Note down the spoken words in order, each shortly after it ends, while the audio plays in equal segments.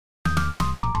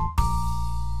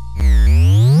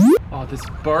this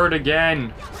bird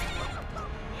again!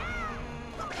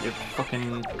 You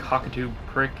fucking cockatoo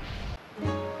prick.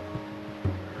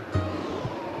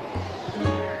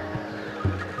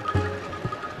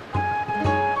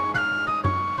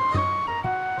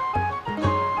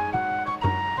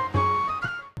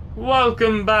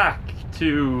 Welcome back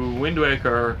to Wind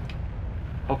Waker.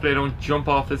 Hopefully I don't jump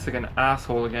off this like an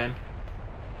asshole again.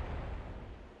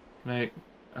 Like,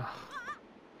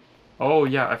 oh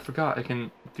yeah, I forgot I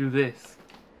can do this.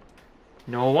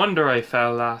 No wonder I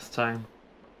fell last time.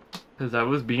 Because I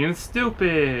was being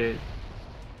stupid.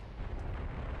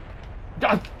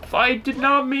 I did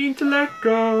not mean to let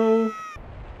go.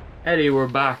 Eddie, we're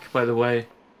back, by the way.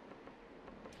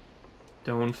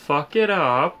 Don't fuck it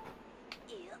up.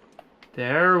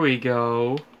 There we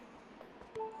go.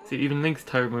 See, even Link's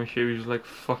tired of my shit. He's like,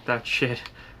 fuck that shit.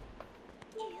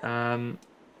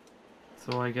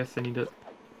 So I guess I need to...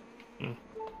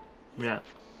 Yeah.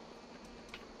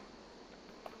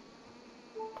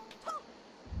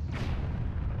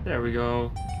 There we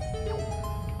go.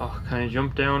 Oh, can I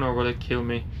jump down or will it kill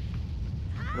me?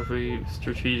 What if we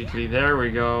strategically... There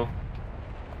we go.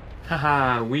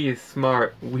 Haha, we is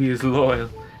smart. We is loyal.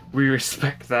 We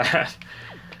respect that.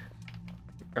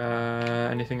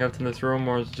 Anything else in this room,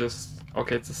 or is it just...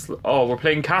 Okay, it's a oh, we're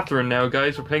playing Catherine now,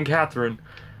 guys. We're playing Catherine.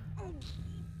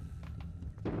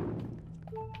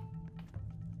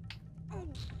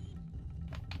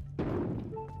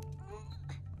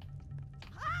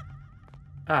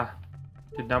 Ah,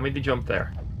 did not mean to jump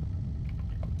there.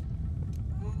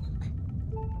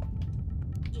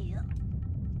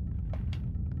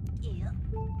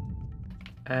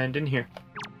 And in here.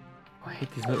 Oh, I hate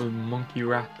these little monkey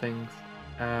rat things.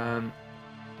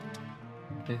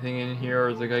 Anything in here, or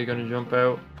is the guy gonna jump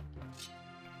out?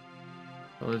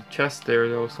 Oh, there's a chest there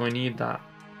though, so I need that.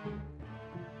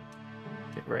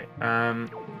 Okay, right.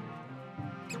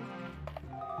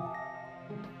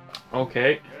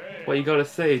 Okay. What you gotta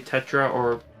say, Tetra,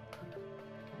 or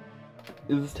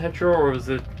is this Tetra, or is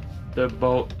it the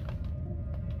boat?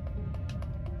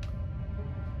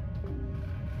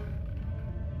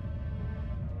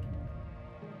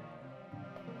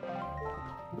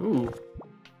 Ooh.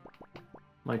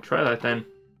 Might try that then.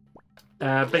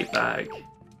 Bait bag.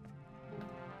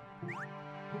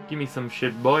 Give me some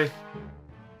shit, boy.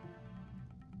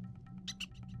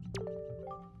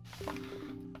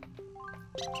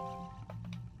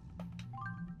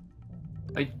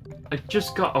 I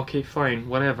just got... Okay, fine,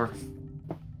 whatever.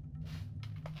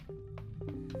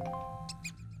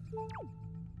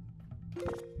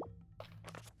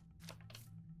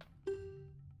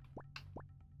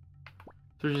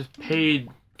 So I just paid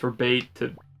for bait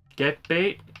to get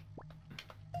bait?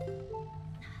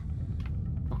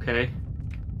 Okay. Do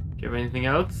you have anything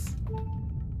else?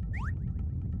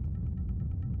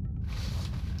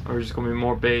 Or is just gonna be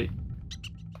more bait?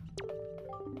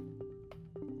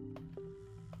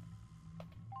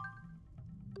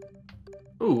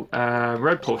 Ooh,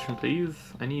 red potion, please.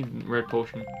 I need red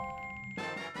potion.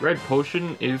 Red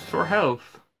potion is for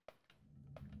health.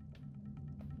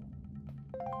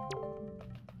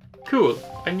 Cool.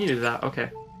 I needed that.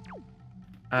 Okay.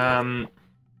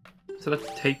 So let's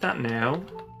take that now.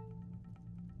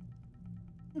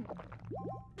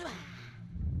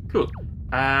 Cool.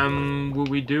 Will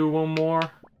we do one more?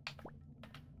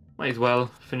 Might as well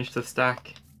finish the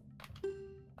stack.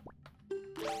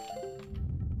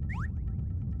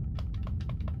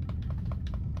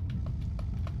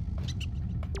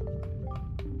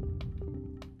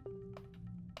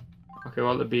 Okay,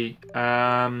 what'll it be?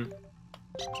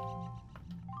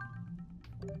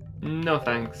 No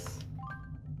thanks.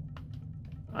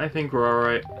 I think we're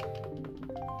alright.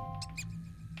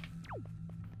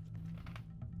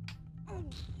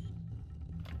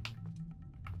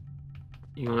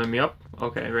 You gonna let me up?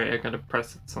 Okay, right, I gotta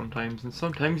press it sometimes, and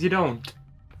sometimes you don't.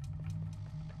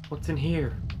 What's in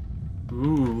here?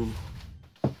 Ooh.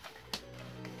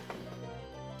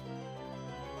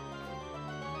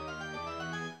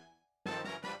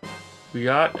 We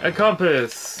got a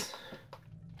compass!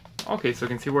 Okay, so I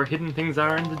can see where hidden things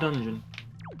are in the dungeon.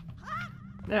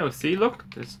 Now, see, look,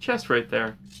 there's a chest right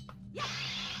there.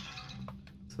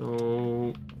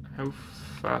 So, how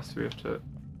fast do we have to...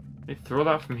 Can I throw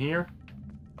that from here?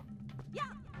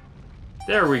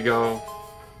 There we go.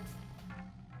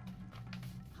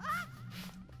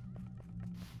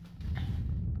 I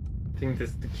think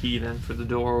this is the key then for the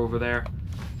door over there.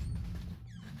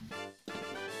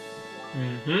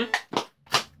 Mm-hmm.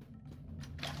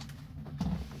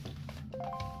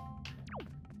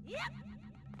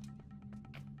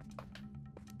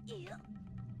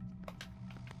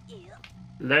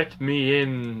 Let me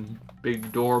in,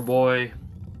 big door boy.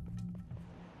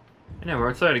 And now we're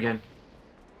outside again.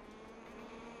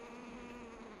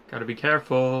 Gotta be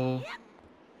careful.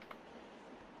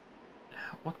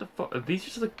 What the fuck? Are these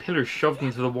just like pillars shoved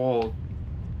into the wall?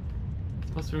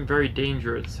 This must have been very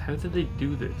dangerous. How did they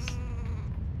do this?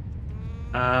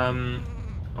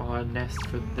 Oh, a nest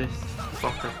for this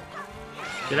fucker.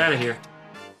 Get out of here.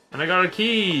 And I got a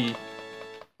key!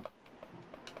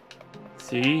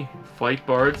 See? Fight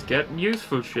birds getting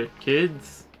useful shit,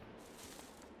 kids.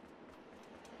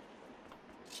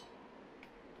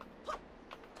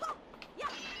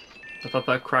 I thought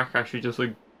that crack actually just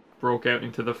like broke out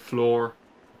into the floor.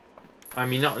 I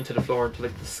mean, not into the floor, into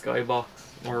like the skybox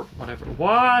or whatever.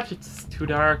 What? It's too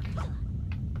dark.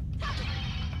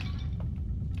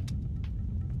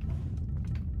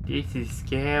 This is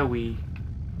scary.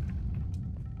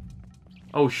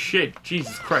 Oh shit,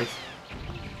 Jesus Christ.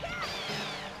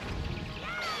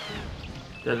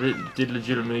 That did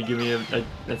legitimately give me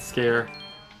a scare.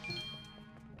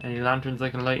 Any lanterns I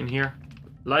can light in here?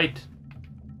 Light!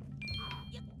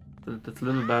 That's a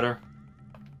little better.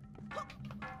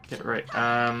 Okay,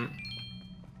 right.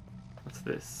 What's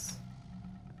this?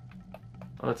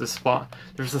 Oh, that's a spot.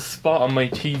 There's a spot on my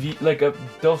TV, like a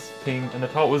dust thing, and I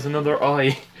thought it was another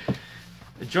eye.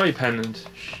 A joy pendant.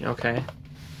 Okay.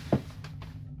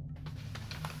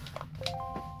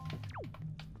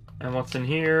 And what's in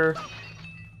here?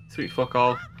 Sweet fuck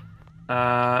all.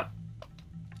 I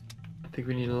think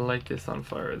we need to light this on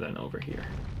fire then over here.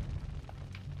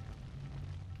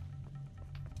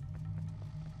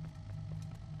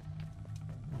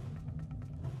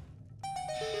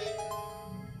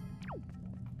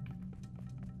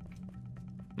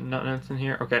 Nothing else in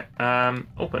here? Okay,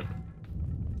 open.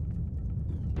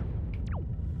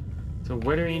 So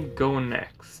where do we go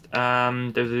next?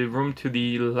 There's a room to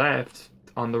the left,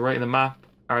 on the right of the map,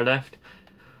 our left,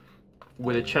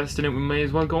 with a chest in it. We may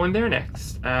as well go in there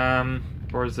next.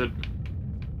 Or is it...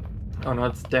 Oh no,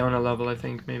 it's down a level, I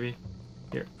think, maybe.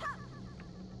 Here.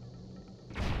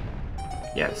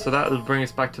 Yeah, so that'll bring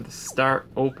us back to the start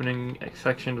opening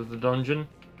section of the dungeon.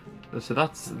 So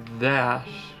that's that.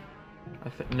 I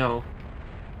think no.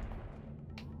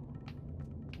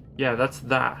 Yeah, that's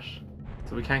that.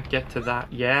 So we can't get to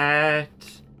that yet.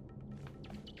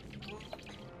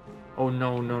 Oh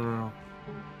no, no, no, no.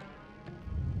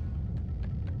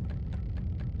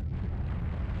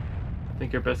 I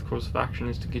think our best course of action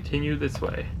is to continue this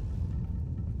way.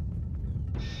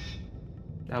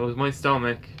 That was my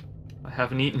stomach. I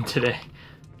haven't eaten today.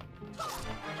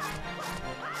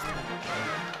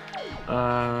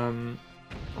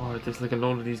 Oh, there's like a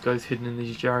load of these guys hidden in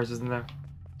these jars, isn't there?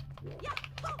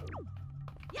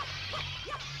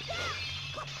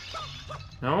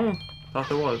 No? Thought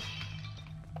there was.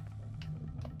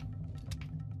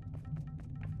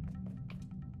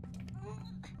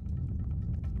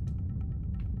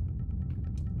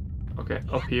 Okay,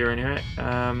 up here anyway.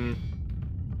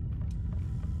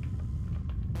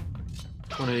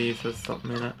 One of these has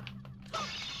something in it.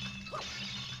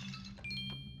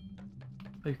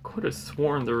 I could have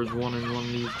sworn there was one in one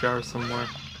of these jars somewhere.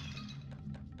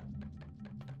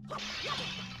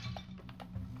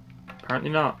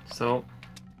 Apparently not, so...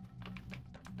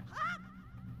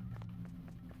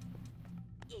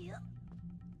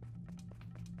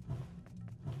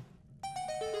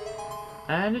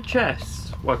 And a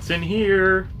chest. What's in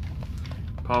here?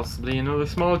 Possibly another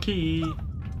small key.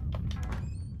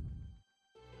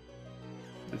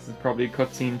 This is probably a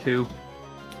cutscene too.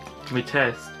 Let me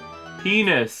test.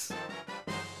 Penis!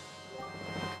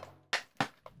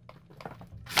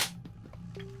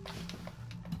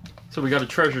 So we got a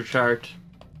treasure chart.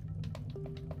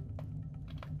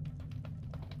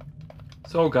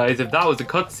 So guys, if that was a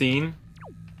cutscene,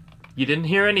 you didn't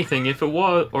hear anything. If it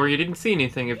was, or you didn't see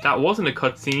anything. If that wasn't a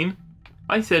cutscene,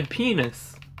 I said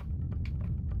penis.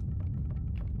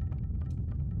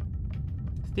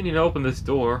 Still need to open this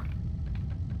door.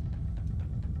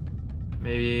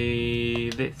 Maybe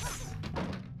this.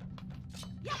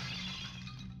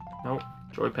 Nope,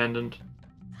 joy pendant.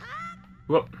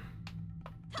 Whoop.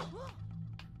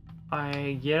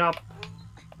 I get up.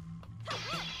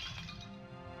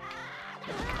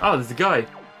 Oh, there's a guy.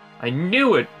 I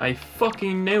knew it. I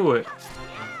fucking knew it.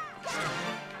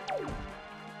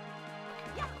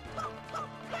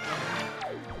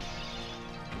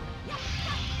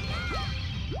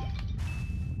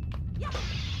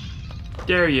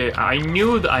 Dare you? I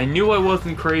knew I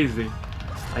wasn't crazy.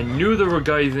 I knew there were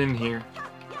guys in here.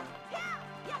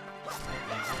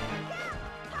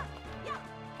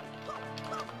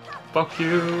 Fuck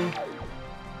you.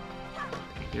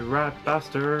 You rat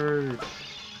bastard.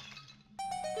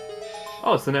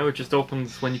 Oh, so now it just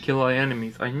opens when you kill all the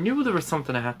enemies. I knew there was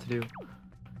something I had to do.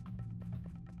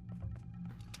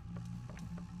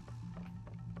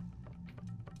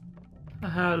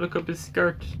 Haha, look up his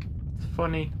skirt. It's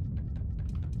funny.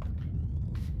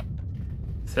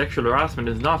 Sexual harassment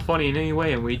is not funny in any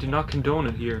way, and we do not condone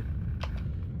it here.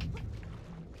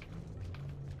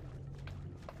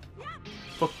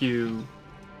 Fuck you.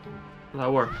 Will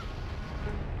that work?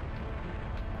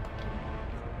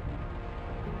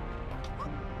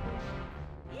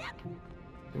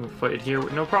 We'll fight it here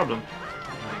with no problem.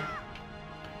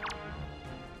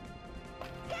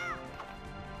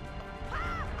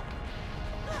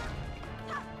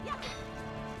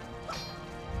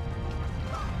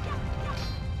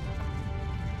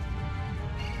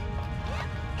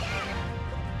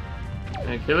 Did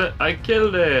I kill it? I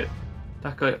killed it!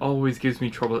 That guy always gives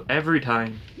me trouble every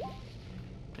time.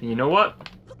 And you know what?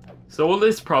 So will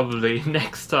this probably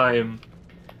next time.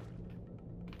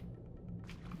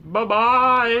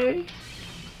 Bye-bye!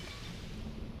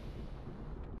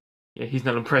 Yeah, he's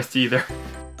not impressed either.